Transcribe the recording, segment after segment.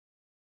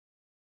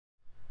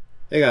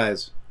Hey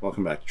guys,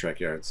 welcome back to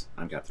Trekyards.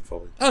 I'm Captain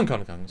Foley. I'm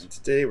Connor Congs.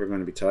 Today we're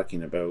going to be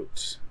talking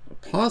about a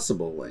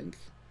possible link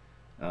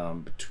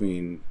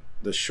between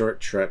the short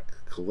trek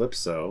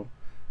Calypso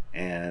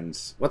and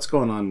what's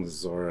going on with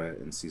Zora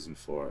in Season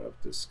 4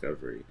 of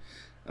Discovery.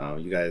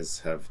 You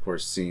guys have, of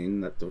course, seen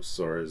that those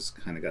Zora's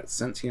kind of got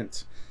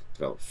sentient,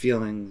 developed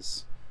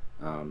feelings,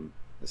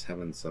 is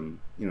having some,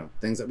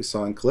 things that we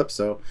saw in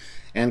Calypso.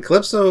 And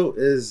Calypso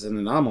is an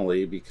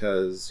anomaly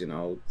because,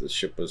 the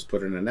ship was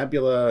put in a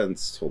nebula and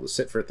told to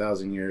sit for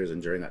 1,000 years,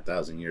 and during that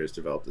 1,000 years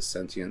developed the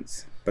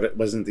sentience. But it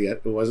wasn't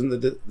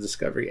the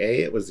Discovery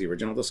A, it was the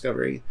original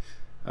Discovery.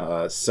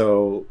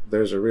 So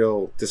there's a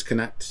real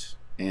disconnect,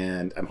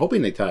 and I'm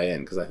hoping they tie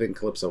in because I think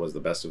Calypso was the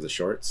best of the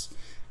shorts,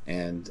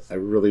 and I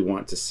really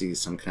want to see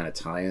some kind of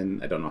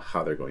tie-in. I don't know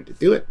how they're going to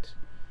do it,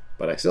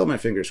 but I still have my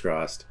fingers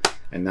crossed.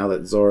 And now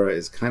that Zora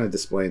is kind of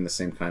displaying the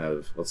same kind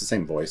of, well, it's the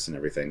same voice and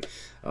everything,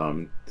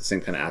 the same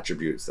kind of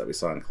attributes that we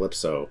saw in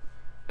Calypso,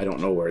 I don't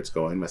know where it's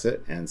going with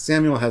it. And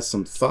Samuel has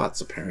some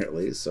thoughts,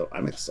 apparently, so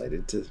I'm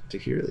excited to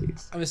hear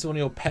these. I mean, this is one of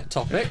your pet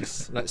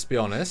topics, let's be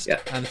honest. Yeah,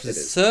 and this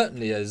is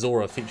certainly a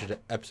Zora featured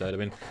episode. I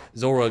mean,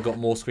 Zora got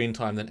more screen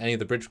time than any of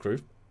the bridge crew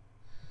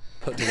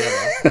put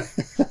together.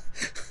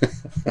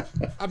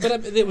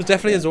 But it was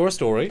definitely a Zora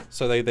story.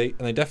 So they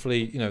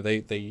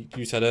definitely,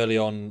 you said early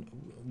on,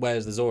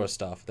 where's the Zora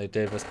stuff? They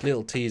gave us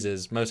little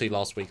teasers, mostly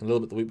last week and a little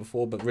bit the week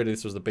before, but really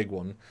this was the big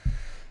one.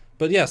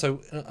 But yeah,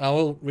 so I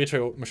will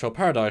reiterate what Michelle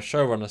Paradise,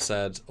 showrunner,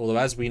 said, although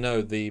as we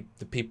know, the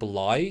people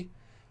lie,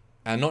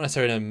 and not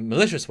necessarily in a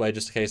malicious way,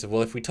 just a case of,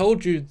 well, if we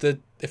told you the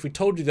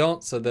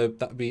answer, that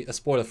would be a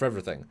spoiler for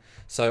everything.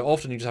 So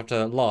often you just have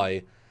to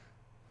lie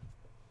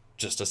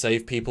just to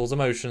save people's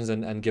emotions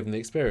and give them the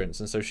experience.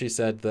 And so she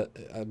said that,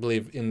 I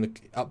believe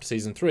up to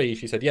season 3,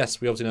 she said,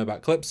 yes, we obviously know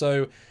about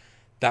Calypso.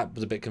 That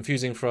was a bit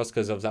confusing for us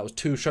because that was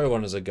 2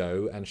 showrunners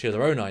ago, and she had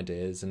her own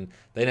ideas, and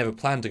they never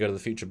planned to go to the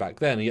future back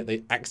then, and yet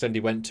they accidentally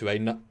went to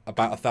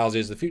about 1,000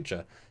 years of the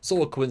future.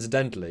 Sort of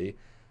coincidentally,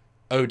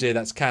 oh dear,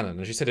 that's canon.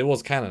 And she said it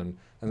was canon,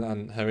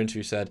 and her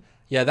interview said,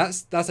 yeah,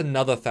 that's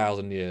another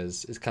 1,000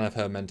 years, is kind of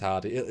her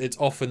mentality. It's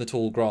off in the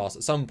tall grass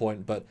at some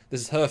point, but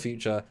this is her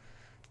future,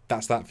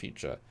 that's that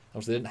future.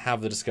 Obviously, they didn't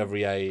have the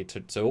Discovery A,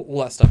 so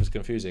all that stuff is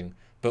confusing.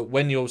 But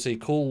when you obviously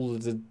call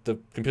the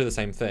computer the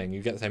same thing,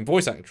 you get the same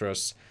voice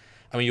actress.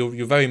 I mean,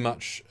 you're very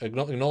much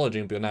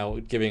acknowledging, but you're now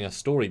giving us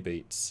story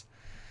beats.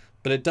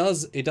 But it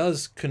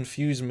does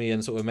confuse me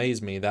and sort of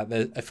amaze me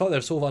that I felt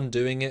they're sort of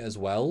undoing it as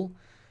well,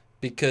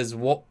 because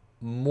what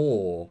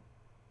more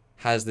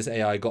has this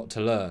AI got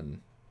to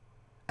learn?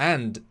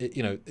 And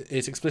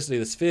it's explicitly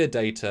the sphere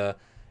data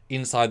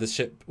inside the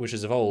ship which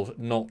has evolved,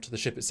 not the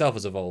ship itself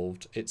has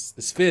evolved. It's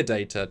the sphere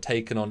data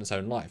taken on its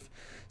own life.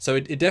 So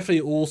it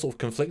definitely all sort of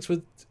conflicts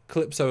with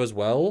Calypso as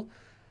well.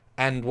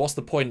 And what's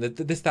the point? That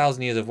this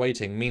 1,000 years of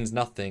waiting means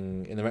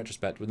nothing in the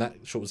retrospect when that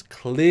short was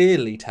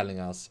clearly telling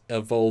us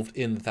evolved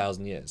in the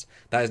 1,000 years.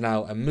 That is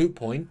now a moot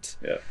point.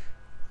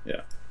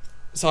 Yeah.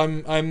 So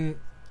I mean,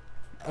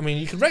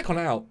 you can retcon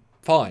out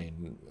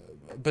fine,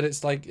 but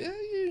it's like,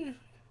 they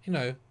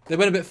went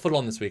a bit full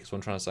on this week. Is what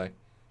I'm trying to say.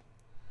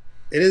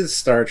 It is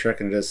Star Trek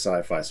and it is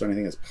sci-fi, so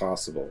anything is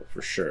possible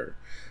for sure.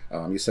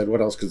 You said,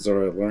 what else could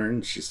Zora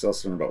learn? She still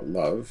has to learn about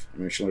love. I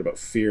mean, she learned about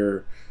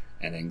fear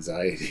and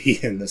anxiety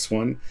in this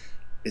one.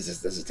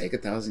 Does it take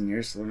 1,000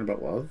 years to learn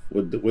about love?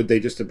 Would they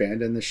just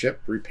abandon the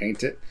ship,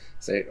 repaint it,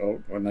 say,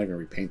 or not even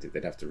repaint it,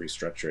 they'd have to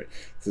restructure it,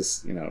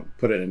 just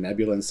put it in a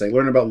nebula and say,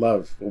 learn about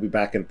love, we'll be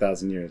back in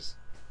 1,000 years.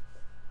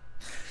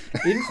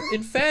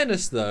 In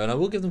fairness though, and I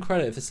will give them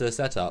credit if this is a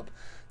setup,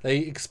 they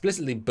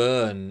explicitly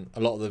burn a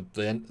lot of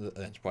the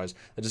Enterprise,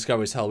 the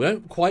Discovery's hull. We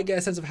don't quite get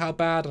a sense of how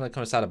bad, and I'm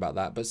kind of sad about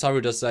that, but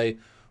Saru does say,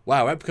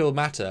 wow, epical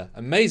matter,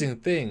 amazing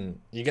thing,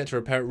 you get to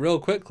repair it real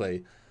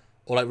quickly.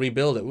 Or like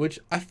rebuild it, which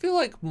I feel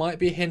like might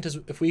be a hint as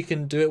if we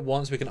can do it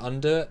once, we can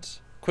undo it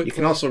quickly. You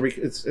can also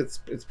it's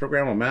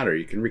programmable matter.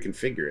 You can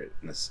reconfigure it.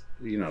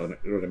 You know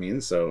what I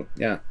mean? So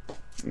yeah.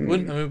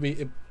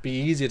 It'd be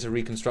easier to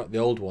reconstruct the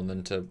old one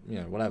than to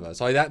whatever.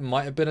 So that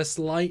might have been a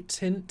slight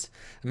hint.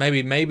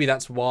 Maybe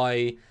that's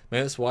why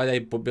they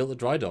built the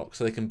dry dock,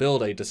 so they can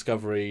build a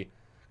Discovery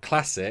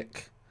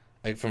classic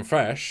from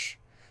fresh,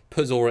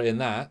 put Zora in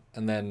that,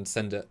 and then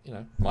send it.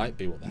 Might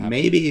be what they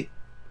have.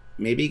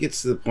 Maybe it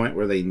gets to the point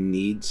where they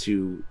need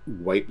to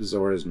wipe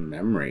Zora's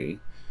memory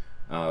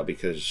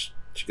because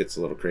she gets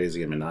a little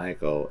crazy and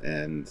maniacal,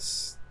 and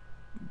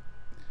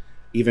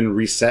even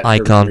reset. I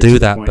can't do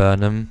that,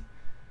 Burnham.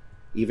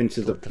 Even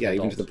to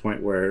the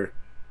point where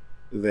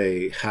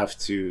they have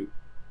to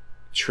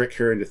trick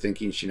her into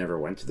thinking she never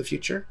went to the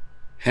future.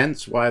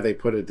 Hence why they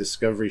put a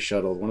Discovery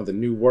shuttle, one of the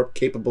new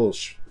warp-capable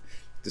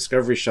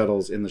Discovery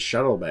shuttles, in the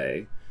shuttle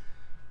bay.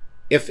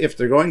 If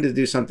they're going to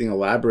do something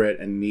elaborate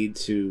and need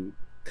to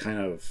kind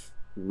of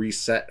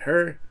reset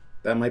her,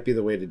 that might be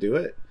the way to do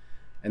it.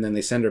 And then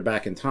they send her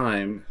back in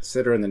time,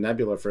 sit her in the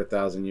nebula for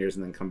 1,000 years,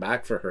 and then come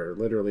back for her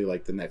literally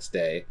like the next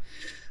day.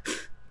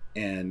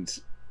 And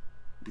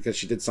because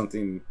she did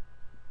something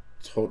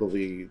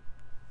totally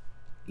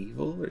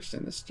evil or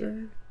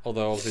sinister,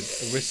 Although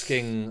obviously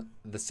risking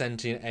the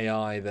sentient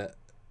AI that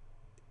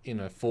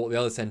fought the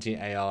other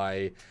sentient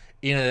AI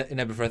in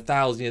Ever for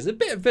 1,000 years, a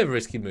bit of a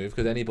risky move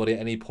because anybody at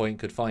any point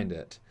could find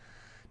it.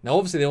 Now,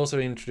 obviously, they also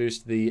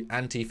introduced the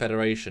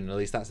Anti-Federation, at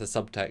least that's the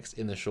subtext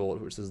in the short,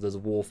 which says there's a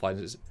war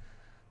fighting.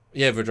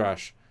 Yeah,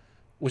 Vidrash.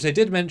 Which they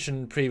did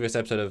mention previous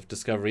episode of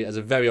Discovery as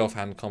a very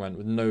offhand comment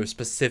with no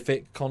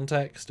specific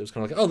context. It was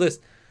kind of like, oh, this...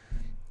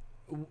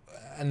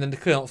 And then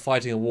they're not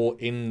fighting a war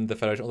in the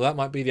Federation. Although that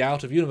might be the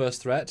out-of-universe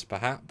threat,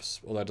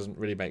 perhaps. Although that doesn't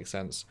really make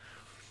sense.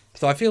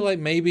 So I feel like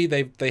maybe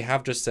they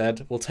have just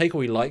said, we'll take what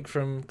we like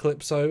from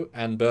Calypso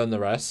and burn the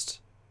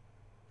rest.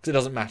 Because it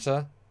doesn't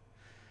matter.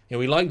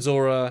 We like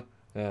Zora...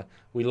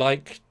 we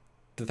like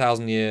the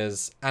 1,000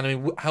 Years, and I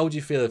mean, how would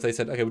you feel if they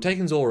said, okay, we're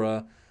taking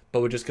Zora,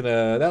 but we're just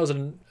gonna, that was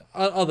an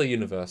other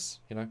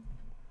universe, that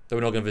we're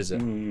not gonna visit?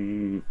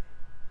 I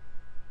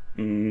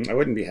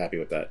wouldn't be happy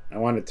with that. I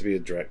want it to be a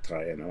direct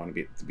tie-in. I want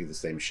it to be the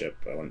same ship.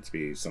 I want it to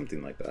be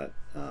something like that.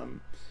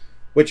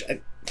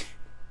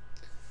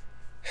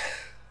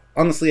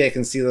 Honestly, I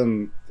can see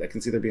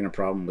there being a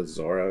problem with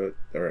Zora,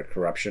 or a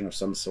corruption of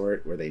some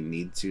sort, where they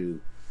need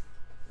to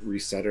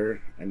reset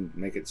her and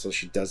make it so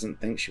she doesn't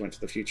think she went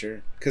to the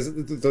future, because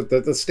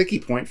the sticky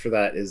point for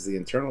that is the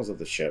internals of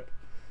the ship,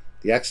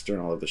 the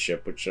external of the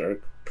ship, which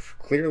are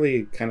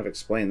clearly kind of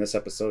explained this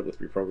episode with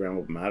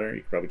reprogrammable matter.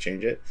 You could probably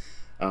change it,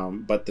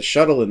 but the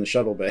shuttle in the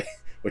shuttle bay,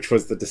 which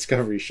was the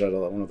Discovery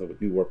shuttle, one of the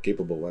new warp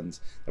capable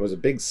ones, that was a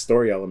big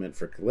story element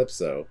for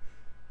Calypso,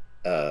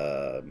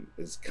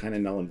 is kind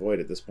of null and void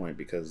at this point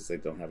because they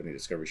don't have any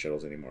Discovery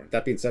shuttles anymore.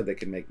 That being said, they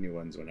can make new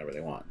ones whenever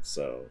they want,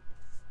 so...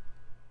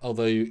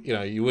 Although,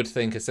 you would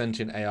think a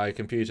sentient AI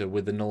computer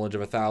with the knowledge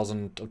of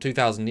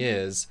 2,000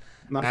 years...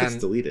 Not if it's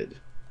deleted.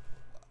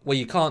 Well,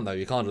 you can't, though.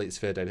 You can't delete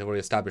sphere data. I've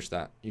already established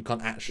that. You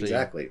can't actually...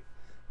 Exactly.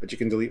 But you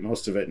can delete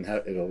most of it and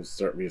it'll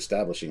start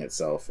reestablishing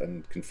itself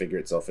and configure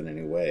itself in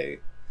any way.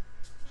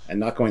 And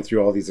not going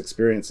through all these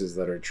experiences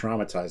that are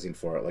traumatizing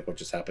for it, like what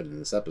just happened in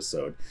this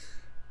episode.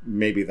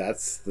 Maybe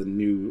that's the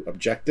new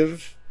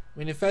objective. I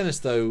mean, in fairness,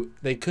 though,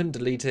 they couldn't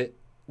delete it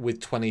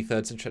with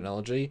 23rd century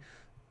technology.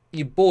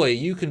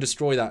 You can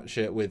destroy that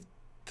shit with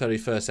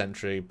 31st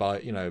century by,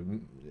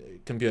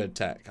 computer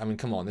tech. I mean,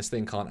 come on, this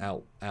thing can't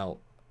out.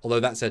 Although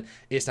that said,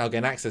 it's now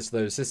getting access to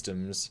those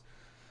systems,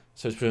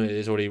 so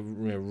it's already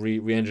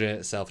re-engineering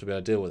itself to be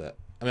able to deal with it.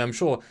 I mean, I'm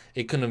sure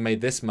it couldn't have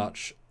made this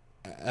much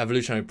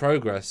evolutionary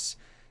progress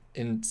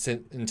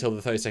until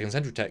the 32nd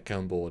century tech came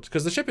on board,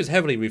 because the ship is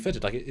heavily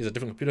refitted. Like, it is a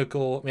different computer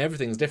core. I mean,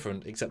 everything's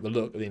different except the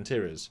look of the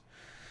interiors.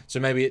 So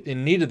maybe it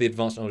needed the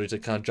advanced technology to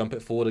kind of jump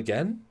it forward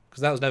again,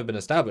 because that was never been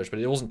established, but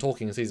it wasn't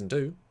talking in season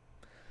 2.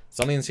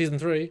 Something in season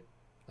 3,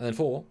 and then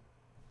 4.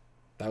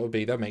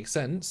 That makes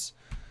sense.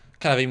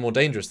 Kind of even more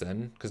dangerous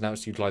then, because now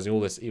it's utilising all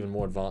this even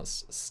more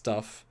advanced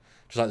stuff.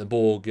 Just like the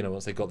Borg,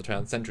 once they got the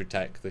 20th century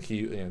tech, the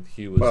Hue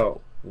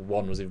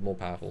was even more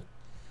powerful.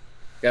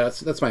 Yeah,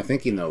 that's my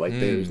thinking though. Like,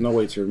 there's no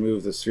way to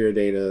remove the sphere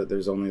data.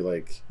 There's only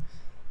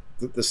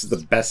this is the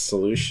best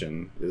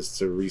solution, is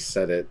to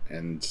reset it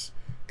and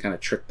kind of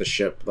trick the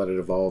ship, let it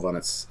evolve on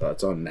its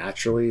own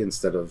naturally,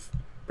 instead of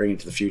bringing it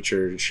to the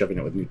future, shoving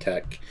it with new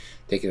tech,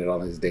 taking it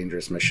on these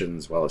dangerous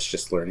missions while it's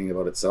just learning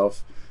about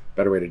itself.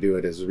 Better way to do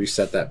it is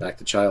reset that back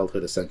to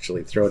childhood,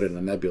 essentially, throw it in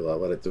a nebula,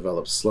 let it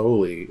develop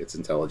slowly its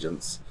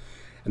intelligence.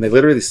 And they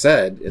literally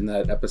said in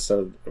that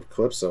episode of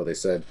Calypso, they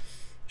said,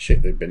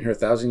 shit, they've been here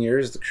 1,000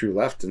 years, the crew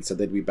left and said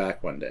they'd be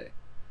back one day.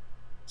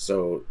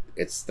 So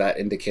it's that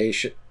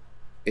indication,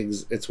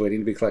 it's waiting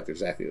to be collected,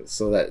 exactly.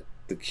 So that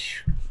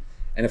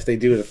and if they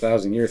do the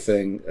 1,000-year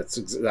thing,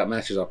 that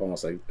matches up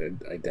almost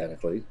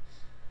identically.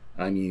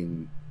 I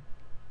mean,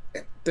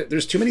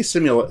 there's too many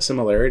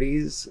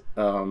similarities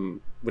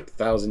with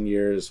 1,000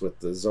 years, with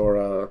the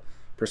Zora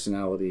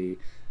personality,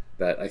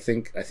 that I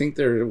think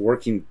they're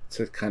working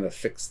to kind of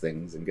fix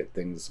things and get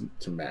things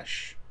to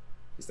mesh.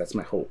 At least that's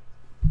my hope.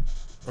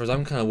 Whereas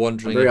I'm kind of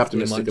wondering... I'm very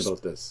optimistic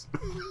about this.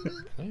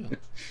 Yeah.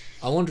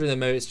 I'm wondering that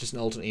maybe it's just an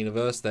alternate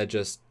universe.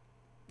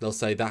 They'll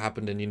say that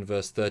happened in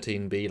universe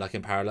 13B, like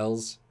in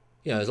parallels.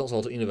 There's lots of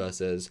alternate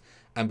universes.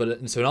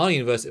 So in our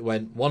universe, it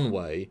went one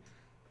way,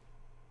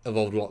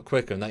 evolved a lot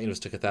quicker, and that universe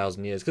took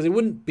 1,000 years. Because it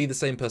wouldn't be the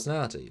same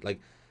personality. Like,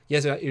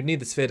 yes, you'd need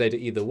the sphere data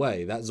either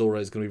way. That Zora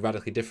is going to be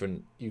radically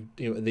different.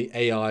 The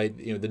AI,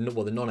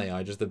 the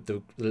non-AI, just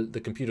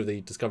the computer of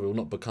the Discovery will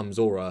not become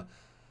Zora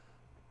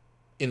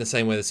in the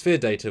same way the sphere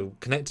data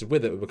connected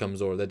with it will become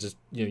Zora. They're just,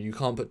 you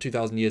can't put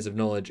 2,000 years of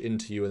knowledge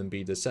into you and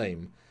be the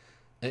same.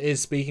 And it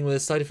is speaking with a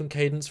slightly different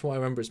cadence. From what I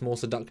remember, it's more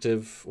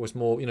seductive, or it's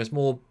more, it's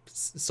more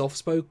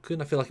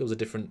soft-spoken. I feel like it was a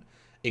different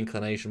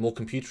inclination, more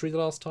computery the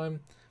last time,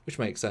 which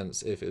makes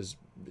sense if it was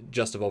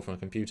just evolved from a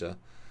computer.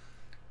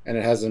 And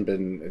it hasn't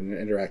been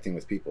interacting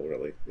with people,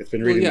 really. It's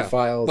been reading the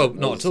files. Well,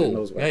 not at all. It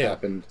knows what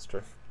happened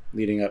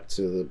leading up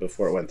to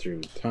before it went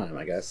through time,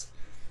 I guess.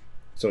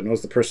 So it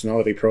knows the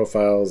personality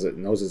profiles. It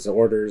knows its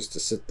orders to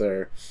sit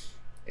there.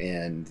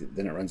 And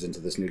then it runs into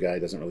this new guy.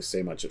 Doesn't really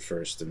say much at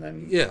first. And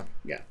then... Yeah.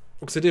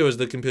 Because the idea is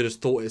the computer's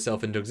thought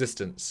itself into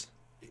existence.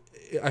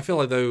 I feel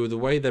like, though, the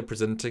way they're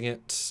presenting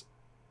it,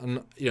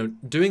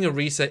 and doing a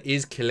reset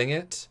is killing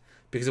it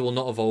because it will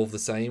not evolve the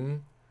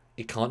same.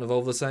 It can't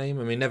evolve the same.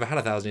 I mean, it never had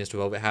 1,000 years to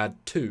evolve. It had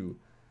 2,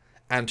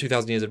 and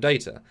 2,000 years of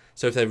data.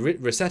 So if they're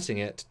resetting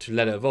it to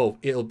let it evolve,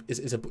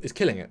 it's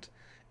killing it.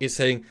 It's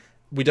saying,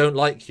 we don't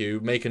like you,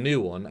 make a new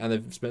one, and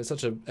they've spent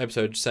such an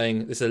episode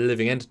saying this is a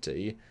living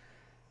entity.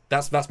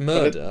 That's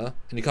murder,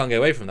 and you can't get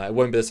away from that. It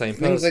won't be the same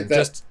person.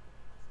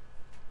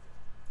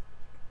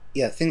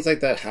 Yeah, things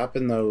like that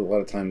happen though a lot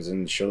of times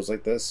in shows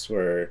like this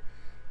where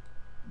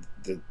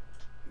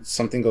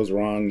something goes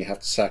wrong, you have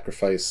to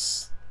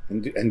sacrifice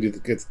and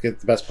get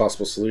the best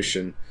possible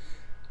solution.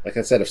 Like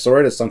I said, if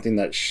Zora does something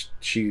that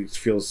she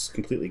feels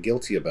completely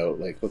guilty about,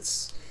 like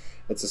let's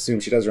assume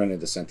she does run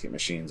into sentient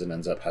machines and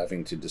ends up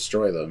having to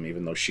destroy them,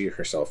 even though she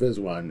herself is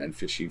one, and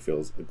she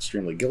feels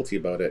extremely guilty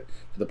about it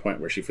to the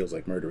point where she feels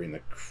like murdering the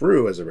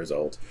crew as a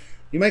result.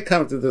 You might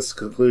come to this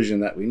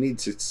conclusion that we need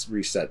to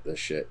reset this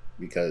shit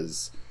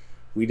because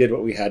we did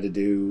what we had to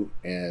do,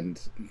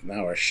 and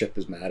now our ship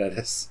is mad at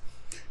us.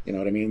 You know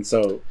what I mean?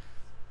 So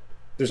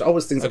there's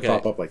always things that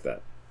pop up like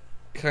that.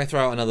 Can I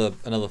throw out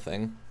another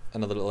thing,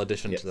 another little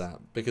addition to that?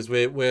 Because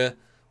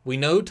we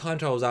know time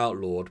travel is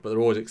outlawed, but there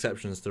are always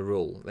exceptions to the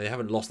rule. They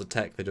haven't lost the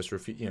tech; they just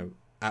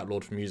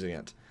outlawed from using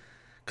it.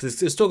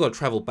 Because it's still got to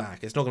travel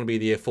back. It's not going to be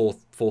the year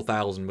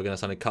 4000 we're going to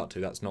suddenly cut to.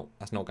 That's not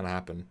going to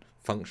happen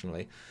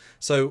functionally.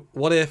 So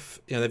what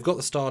if they've got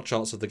the star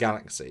charts of the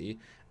galaxy,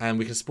 and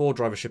we can spore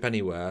drive a ship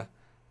anywhere,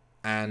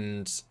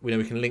 and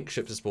we can link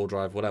ships to spore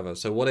drive, whatever.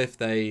 So what if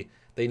they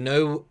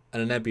know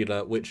a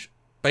nebula which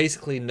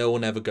basically no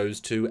one ever goes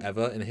to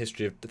ever in the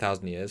history of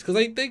 1,000 years, because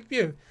they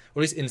or at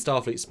least in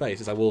Starfleet space,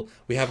 it's like, well,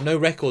 we have no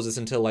records of this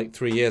until like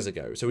 3 years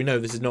ago, so we know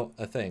this is not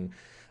a thing.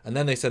 And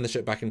then they send the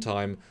ship back in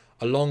time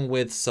along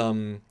with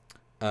some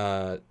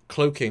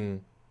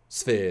cloaking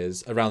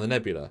spheres around the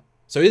nebula.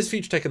 So it is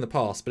future tech in the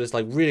past, but it's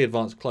like really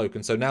advanced cloak,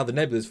 and so now the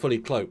nebula is fully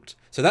cloaked.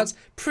 So that's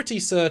pretty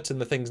certain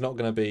the thing's not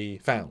going to be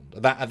found.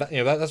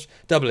 That's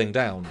doubling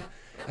down.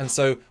 And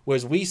so,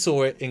 whereas we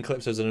saw it in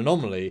Calypso as an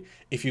anomaly,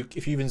 if you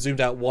even zoomed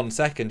out 1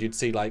 second, you'd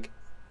see like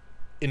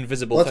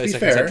invisible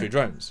 32nd century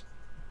drones.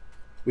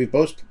 We've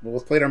both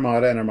played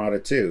Armada and Armada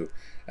 2,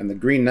 and the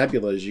green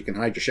nebulas you can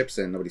hide your ships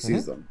in, nobody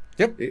sees them.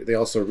 Yep. They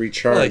also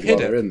recharge while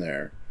they're in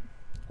there.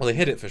 Well, they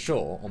hid it for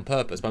sure on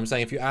purpose, but I'm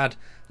saying if you add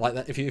like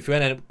that, if you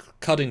end up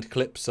cutting to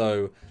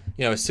Calypso,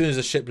 as soon as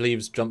the ship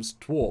leaves, jumps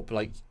to warp,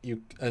 like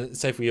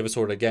say if we ever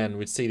saw it again,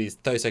 we'd see these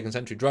 32nd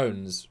century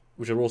drones,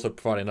 which are also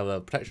providing another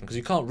protection, because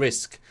you can't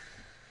risk,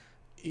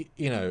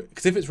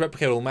 because if it's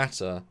replicatable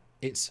matter,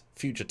 it's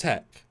future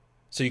tech,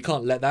 so you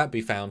can't let that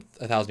be found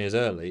 1,000 years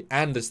early,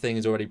 and this thing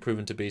is already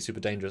proven to be super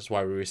dangerous,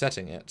 why we're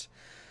resetting it.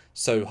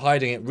 So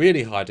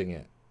really hiding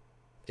it,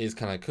 is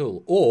kind of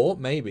cool. Or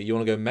maybe you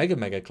want to go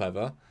mega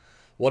clever.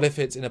 What if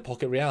it's in a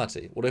pocket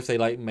reality? What if they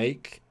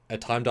make a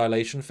time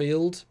dilation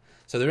field?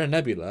 So they're in a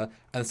nebula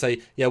and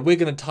say, yeah, we're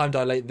going to time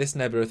dilate this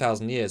nebula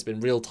 1,000 years, but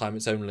in real time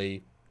it's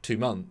only 2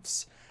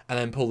 months, and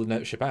then pull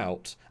the ship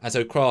out. And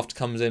so Craft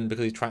comes in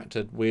because he's tracked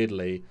it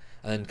weirdly,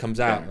 and then comes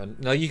out.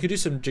 And you could do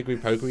some jiggery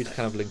pokery to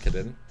kind of link it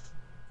in.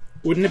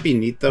 Wouldn't it be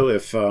neat though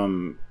if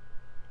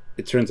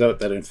it turns out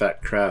that in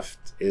fact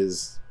Craft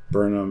is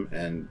Burnham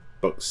and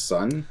Book's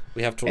son?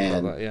 We have talked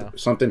about that, yeah.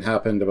 Something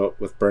happened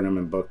with Burnham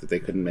and Book that they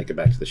couldn't make it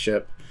back to the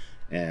ship,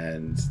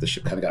 and the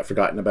ship kind of got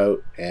forgotten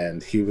about,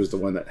 and he was the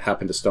one that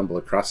happened to stumble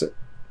across it.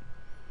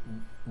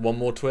 One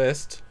more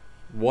twist.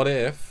 What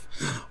if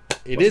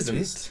it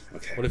isn't?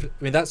 Okay. What if? I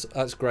mean, that's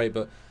great,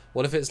 but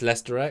what if it's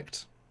less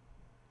direct?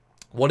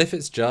 What if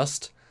it's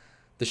just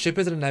the ship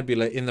is in a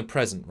nebula in the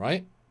present,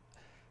 right?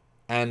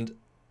 And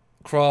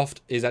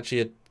Craft is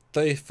actually a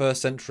 31st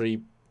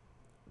century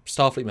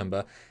Starfleet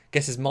member,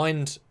 gets his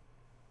mind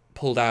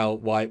pulled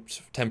out,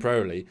 wiped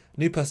temporarily,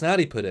 new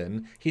personality put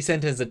in, he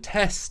sent in as a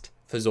test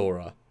for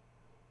Zora.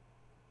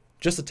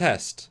 Just a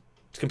test.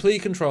 It's completely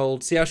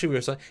controlled, see how she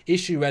reacts. Is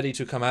she ready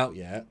to come out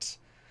yet?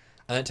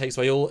 And then it takes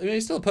away all... I mean,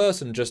 he's still a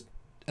person, just...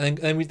 And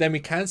then we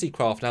can see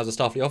Craft now as a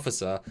Starfleet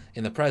officer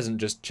in the present,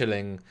 just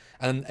chilling.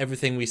 And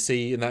everything we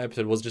see in that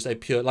episode was just a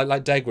pure...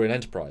 Like Degra in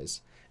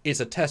Enterprise. It's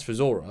a test for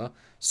Zora.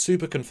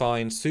 Super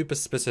confined, super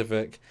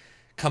specific.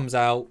 Comes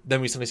out,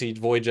 then we suddenly see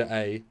Voyager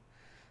A.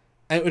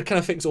 And it would kind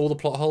of fix all the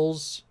plot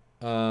holes.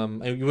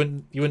 And you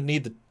wouldn't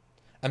need the...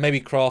 And maybe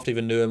Craft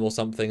even knew him or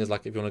something, as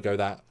like if you want to go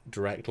that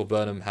direct, or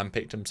Burnham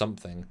handpicked him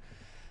something.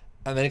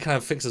 And then it kind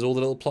of fixes all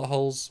the little plot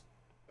holes.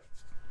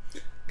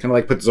 Kind of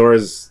like put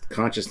Zora's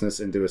consciousness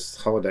into a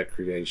holodeck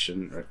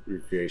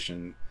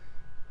recreation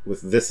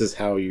with this is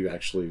how you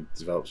actually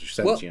develop your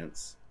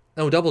sentience.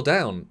 Well, no, double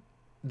down.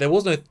 There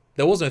was no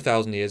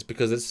 1,000 years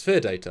because it's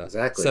sphere data.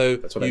 Exactly. So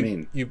that's what I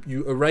mean.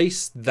 You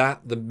erase the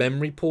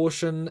memory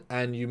portion,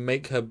 and you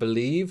make her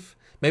believe.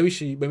 Maybe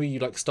you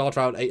like start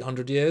her out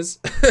 800 years,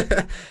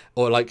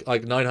 or like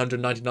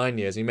 999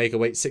 years, and you make her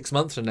wait 6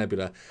 months in a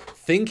nebula,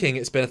 thinking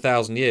it's been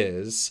 1,000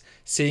 years,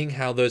 seeing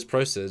how those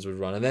processes would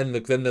run, and then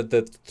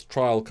the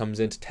trial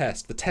comes in to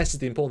test. The test is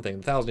the important thing.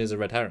 The 1,000 years is a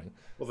red herring.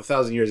 Well, the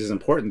 1,000 years is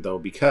important though,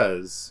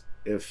 because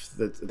if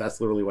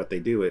that's literally what they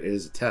do, it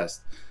is a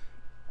test.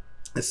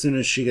 as soon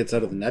as she gets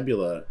out of the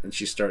nebula and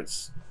she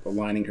starts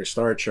aligning her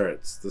star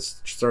charts, the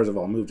stars have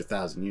all moved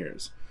 1,000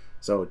 years.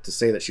 So to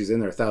say that she's in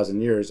there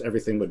 1,000 years,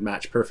 everything would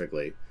match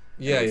perfectly.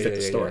 Yeah, and it would yeah, fit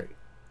the yeah, story.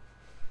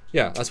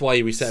 Yeah, that's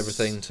why we set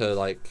everything to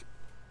like,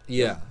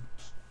 yeah.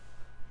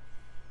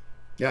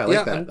 Yeah, I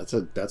like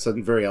that. That's a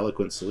very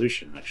eloquent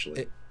solution,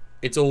 actually.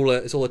 It's all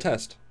a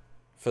test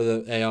for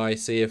the AI.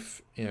 See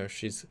if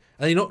she's,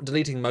 and you're not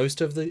deleting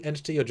most of the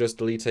entity. You're just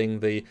deleting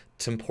the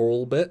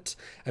temporal bit,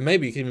 and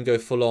maybe you can even go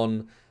full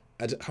on.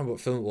 I don't remember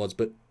what film it was,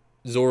 but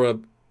Zora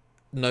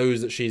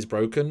knows that she's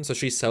broken, so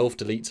she self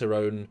deletes her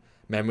own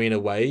memory in a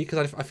way.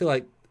 Because I feel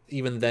like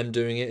even them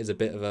doing it is a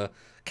bit of a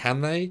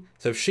can they?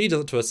 So if she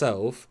does it to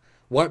herself,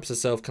 wipes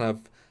herself kind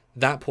of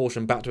that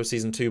portion back to a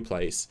season 2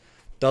 place,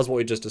 does what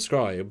we just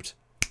described,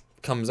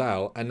 comes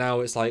out, and now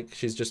it's like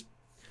she's just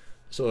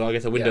sort of, I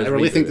guess, a Windows I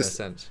really reboot think in a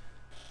sense.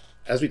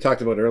 As we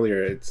talked about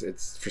earlier, it's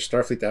for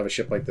Starfleet to have a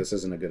ship like this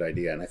isn't a good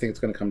idea, and I think it's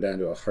going to come down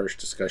to a harsh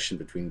discussion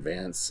between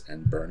Vance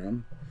and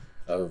Burnham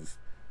of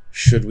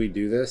should we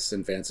do this,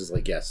 and Vance is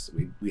like, yes,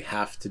 we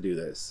have to do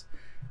this,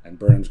 and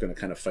Burnham's going to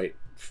kind of fight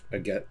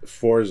again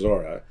for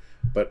Zora,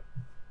 but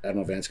I don't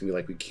know, Vance can be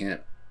like, we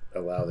can't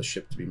allow the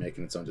ship to be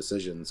making its own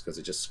decisions because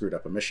it just screwed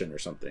up a mission or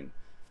something.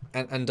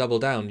 And double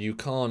down, you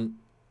can't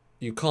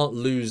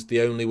lose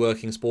the only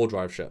working spore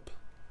drive ship.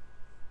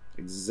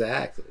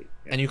 Exactly.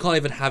 Yeah. And you can't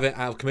even have it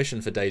out of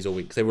commission for days or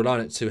weeks. They rely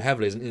on it too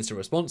heavily as an instant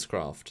response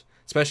craft,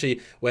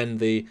 especially when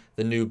the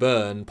new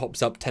burn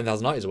pops up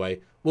 10,000 light years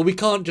away. Well, we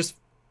can't just.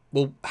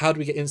 Well, how do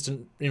we get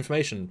instant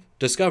information?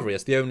 Discovery.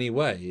 That's the only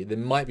way. There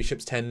might be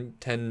ships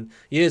 10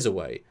 years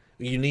away.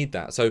 You need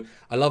that. So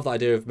I love the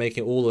idea of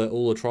making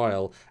all a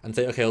trial and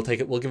say, okay, I'll take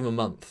it. We'll give them a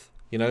month.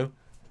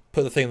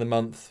 Put the thing in the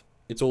month.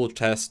 It's all a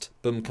test.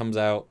 Boom, comes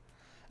out.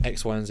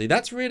 X, Y, and Z.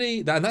 That's really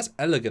and that's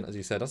elegant, as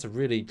you said. That's a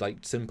really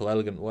simple,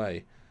 elegant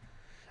way.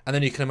 And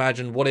then you can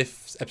imagine, what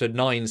if episode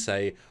 9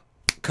 say,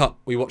 cut,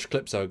 we watch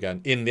Calypso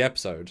again in the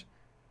episode.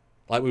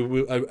 Like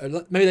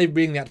maybe they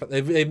bring that, but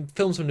they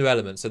film some new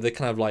elements, so they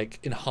kind of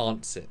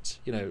enhance it.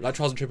 Like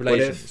Trials and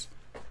Tribulations.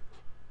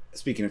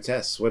 Speaking of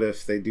tests, what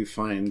if they do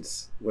find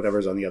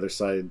whatever's on the other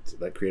side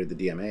that created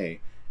the DMA,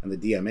 and the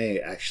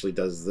DMA actually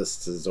does this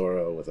to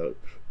Zora without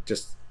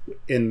just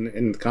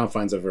in the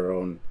confines of her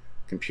own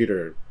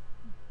computer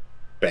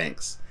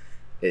banks?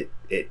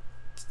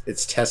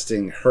 It's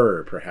testing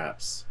her,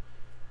 perhaps.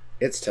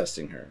 It's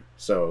testing her,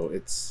 so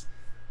it's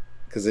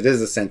because it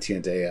is a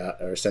sentient AI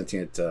or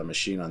sentient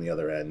machine on the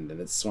other end, and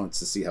it wants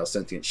to see how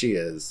sentient she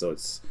is. So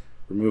it's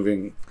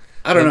removing.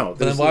 I don't know.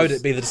 But then why would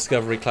it be the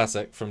Discovery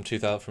Classic from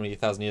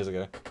 1,000 years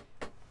ago?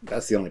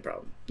 That's the only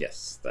problem.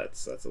 Yes,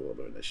 that's a little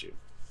bit of an issue.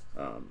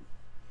 But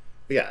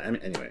yeah. I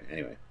mean,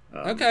 anyway.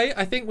 Okay,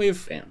 I think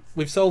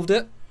we've solved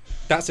it.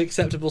 That's an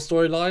acceptable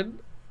storyline.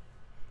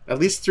 At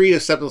least 3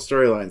 acceptable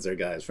storylines there,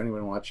 guys. For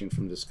anyone watching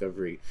from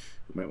Discovery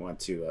who might want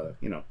to,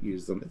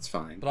 use them, it's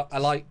fine. But I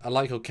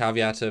like your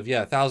caveat of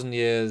 1,000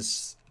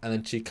 years, and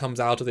then she comes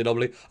out of the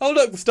anomaly. Oh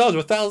look, the stars are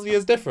 1,000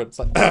 years different. It's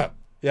like,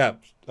 yeah,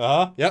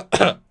 you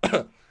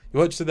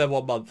weren't just in there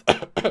 1 month.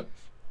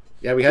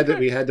 Yeah, we had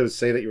to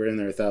say that you were in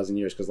there 1,000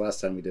 years because last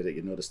time we did it,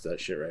 you noticed that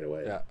shit right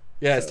away.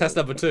 Yeah, it's test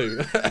number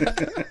 2.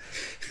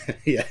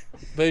 Yeah,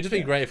 but it'd just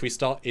be great if we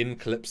start in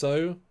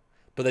Calypso,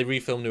 but they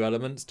refilm new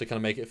elements to kind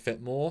of make it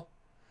fit more.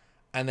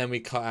 And then we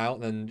cut out,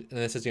 and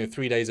then it says,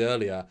 3 days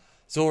earlier,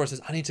 Zora says,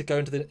 I need to go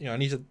into the,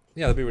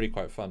 that'd be really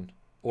quite fun.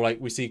 Or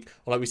we see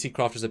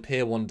Craft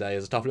appear one day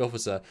as a Starfleet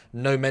officer,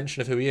 no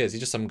mention of who he is. He's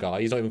just some guy.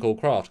 He's not even called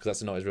Craft because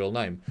that's not his real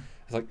name.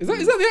 It's like, is that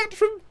the actor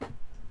from?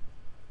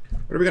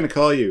 What are we gonna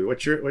call you?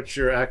 What's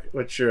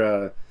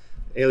your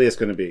alias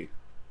gonna be?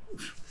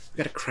 We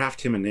gotta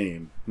craft him a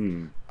name.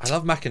 I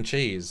love mac and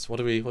cheese. What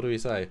do we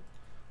say?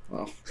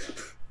 Well.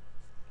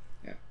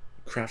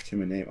 Craft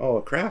him a name. Oh,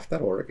 a craft,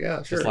 that'll work.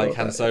 Yeah, sure. Just like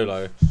Han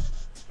Solo.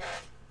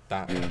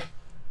 That thing.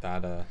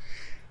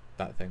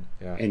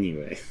 Yeah.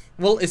 Anyway.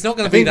 Well, it's not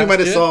going to be that. I think we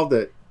might have solved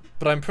it.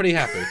 But I'm pretty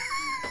happy.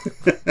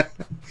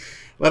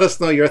 Let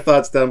us know your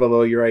thoughts down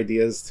below, your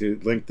ideas to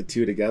link the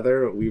two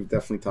together. We've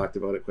definitely talked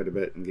about it quite a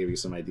bit and gave you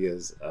some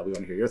ideas. We want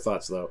to hear your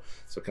thoughts, though,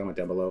 so comment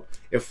down below.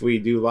 If we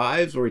do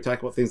lives where we talk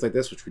about things like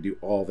this, which we do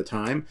all the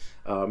time,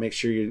 make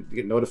sure you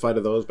get notified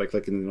of those by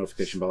clicking the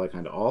notification bell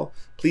icon to all.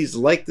 Please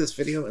like this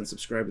video and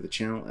subscribe to the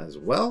channel as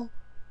well.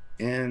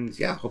 And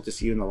yeah, hope to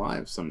see you in the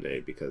live someday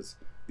because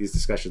these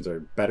discussions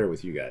are better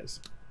with you guys.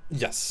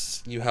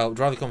 Yes, you help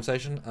drive the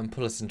conversation and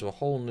pull us into a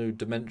whole new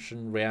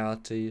dimension,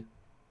 reality.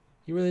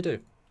 You really do.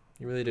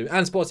 You really do.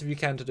 And support us if you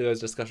can to do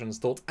those discussions,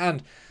 thoughts,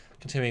 and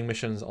continuing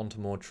missions onto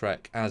more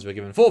Trek as we're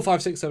given 4,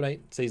 5, 6, 7,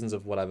 8 seasons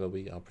of whatever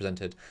we are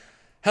presented.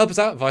 Help us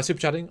out via super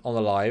chatting on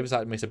the lives.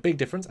 That makes a big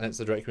difference, and it's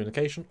the direct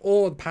communication,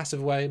 or the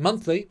passive way,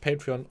 monthly,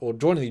 Patreon, or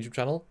joining the YouTube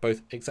channel,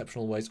 both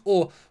exceptional ways,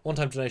 or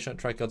one-time donation at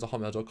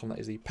trekyards@hotmail.com. That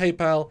is the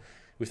PayPal.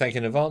 We thank you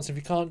in advance. If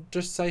you can't,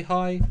 just say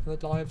hi in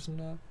the lives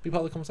and be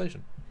part of the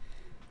conversation.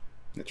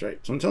 That's right.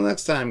 So until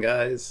next time,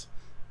 guys,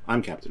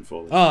 I'm Captain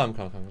Foley. I'm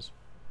Carl Congress.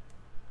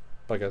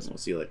 Bye, guys. We'll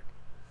see you later.